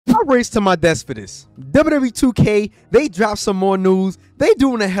race to my desk for this. WWE 2K, they dropped some more news. They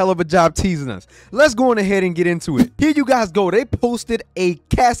doing a hell of a job teasing us. Let's go on ahead and get into it. Here you guys go. They posted a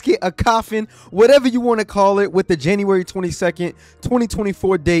casket, a coffin, whatever you want to call it, with the January 22nd,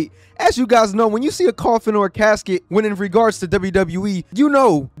 2024 date. As you guys know, when you see a coffin or a casket, when in regards to WWE, you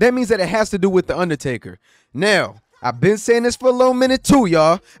know that means that it has to do with the Undertaker. Now, I've been saying this for a little minute too,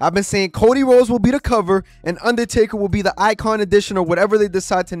 y'all. I've been saying Cody Rhodes will be the cover and Undertaker will be the icon edition or whatever they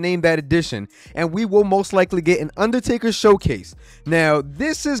decide to name that edition. And we will most likely get an Undertaker showcase. Now,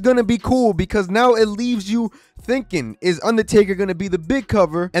 this is going to be cool because now it leaves you thinking, is Undertaker going to be the big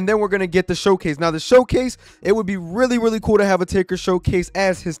cover? And then we're going to get the showcase. Now, the showcase, it would be really, really cool to have a Taker showcase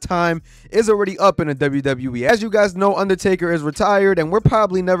as his time is already up in the WWE. As you guys know, Undertaker is retired and we're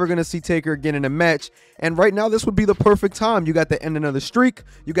probably never going to see Taker again in a match. And right now, this would be the perfect time. You got the ending of the streak,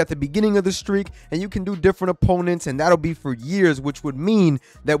 you got the beginning of the streak, and you can do different opponents, and that'll be for years, which would mean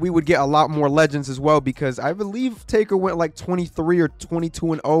that we would get a lot more legends as well, because I believe Taker went like 23 or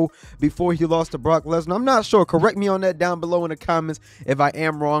 22-0 before he lost to Brock Lesnar. I'm not sure. Correct me on that down below in the comments if I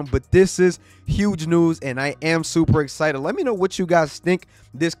am wrong, but this is huge news, and I am super excited. Let me know what you guys think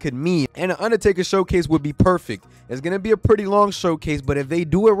this could mean. And an Undertaker showcase would be perfect. It's going to be a pretty long showcase, but if they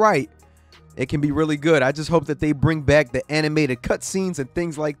do it right, it can be really good. I just hope that they bring back the animated cutscenes and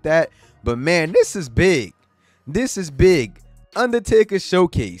things like that. But man, this is big. This is big. Undertaker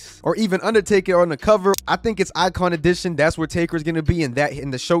showcase, or even Undertaker on the cover. I think it's Icon Edition. That's where Taker's gonna be, and that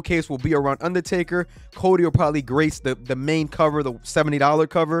in the showcase will be around Undertaker. Cody will probably grace the main cover, the $70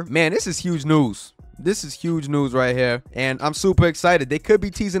 cover. Man, this is huge news. This is huge news right here, and I'm super excited. They could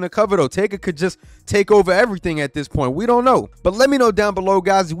be teasing a cover though. Taker could just take over everything at this point. We don't know, but let me know down below,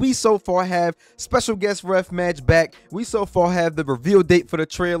 guys. We so far have special guest ref match back. We so far have the reveal date for the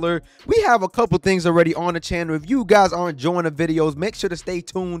trailer. We have a couple things already on the channel. If you guys are enjoying the videos, make sure to stay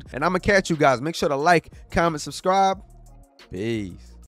tuned, and I'm gonna catch you guys. Make sure to like, comment, subscribe. Peace.